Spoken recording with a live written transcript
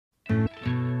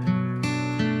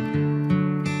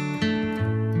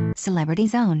Celebrity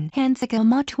Zone. Hansika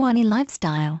Motwani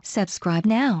Lifestyle. Subscribe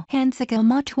now. Hansika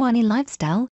Motwani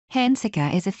Lifestyle.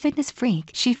 Hansika is a fitness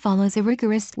freak. She follows a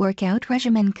rigorous workout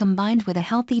regimen combined with a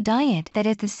healthy diet. That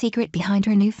is the secret behind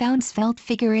her newfound svelte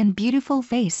figure and beautiful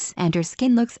face. And her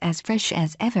skin looks as fresh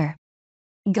as ever.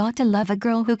 Gotta love a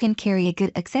girl who can carry a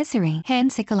good accessory.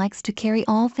 Hansika likes to carry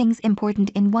all things important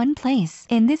in one place.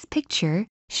 In this picture,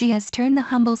 she has turned the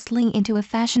humble sling into a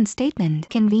fashion statement.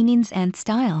 Convenience and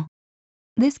style.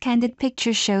 This candid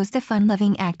picture shows the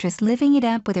fun-loving actress living it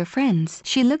up with her friends.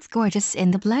 She looks gorgeous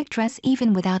in the black dress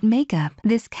even without makeup.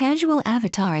 This casual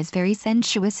avatar is very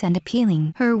sensuous and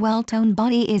appealing. Her well-toned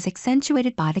body is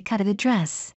accentuated by the cut of the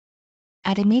dress.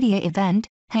 At a media event,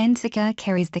 Hansika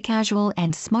carries the casual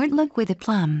and smart look with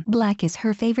aplomb. Black is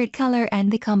her favorite color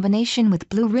and the combination with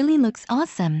blue really looks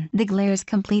awesome. The glares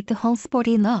complete the whole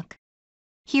sporty look.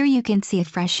 Here you can see a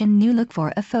fresh and new look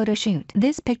for a photo shoot.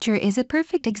 This picture is a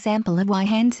perfect example of why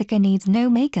Hansika needs no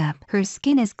makeup. Her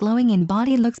skin is glowing and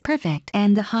body looks perfect,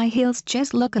 and the high heels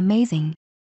just look amazing.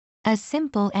 A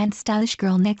simple and stylish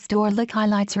girl next door look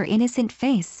highlights her innocent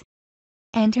face.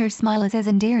 And her smile is as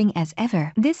endearing as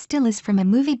ever. This still is from a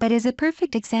movie but is a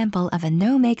perfect example of a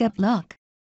no makeup look.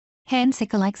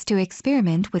 Hansika likes to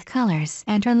experiment with colors,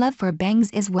 and her love for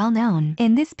bangs is well known.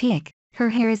 In this pic, her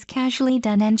hair is casually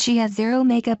done and she has zero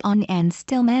makeup on and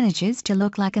still manages to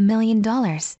look like $1 million.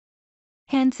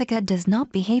 Hansika does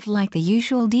not behave like the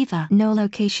usual diva. No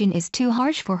location is too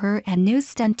harsh for her and no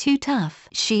stunt too tough.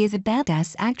 She is a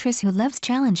badass actress who loves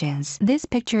challenges. This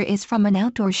picture is from an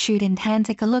outdoor shoot and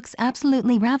Hansika looks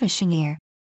absolutely ravishing here.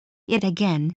 Yet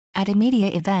again, at a media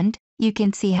event, you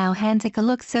can see how Hansika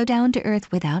looks so down to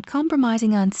earth without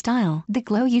compromising on style. The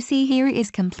glow you see here is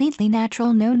completely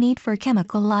natural, no need for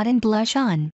chemical lot and blush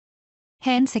on.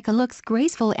 Hansika looks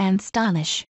graceful and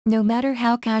stylish, no matter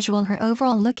how casual her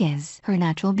overall look is. Her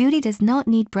natural beauty does not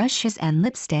need brushes and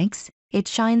lipsticks, it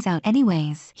shines out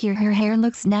anyways. Here her hair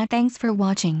looks nat. Thanks for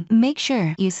watching. Make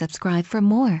sure you subscribe for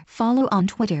more. Follow on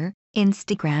Twitter,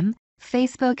 Instagram,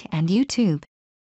 Facebook and YouTube.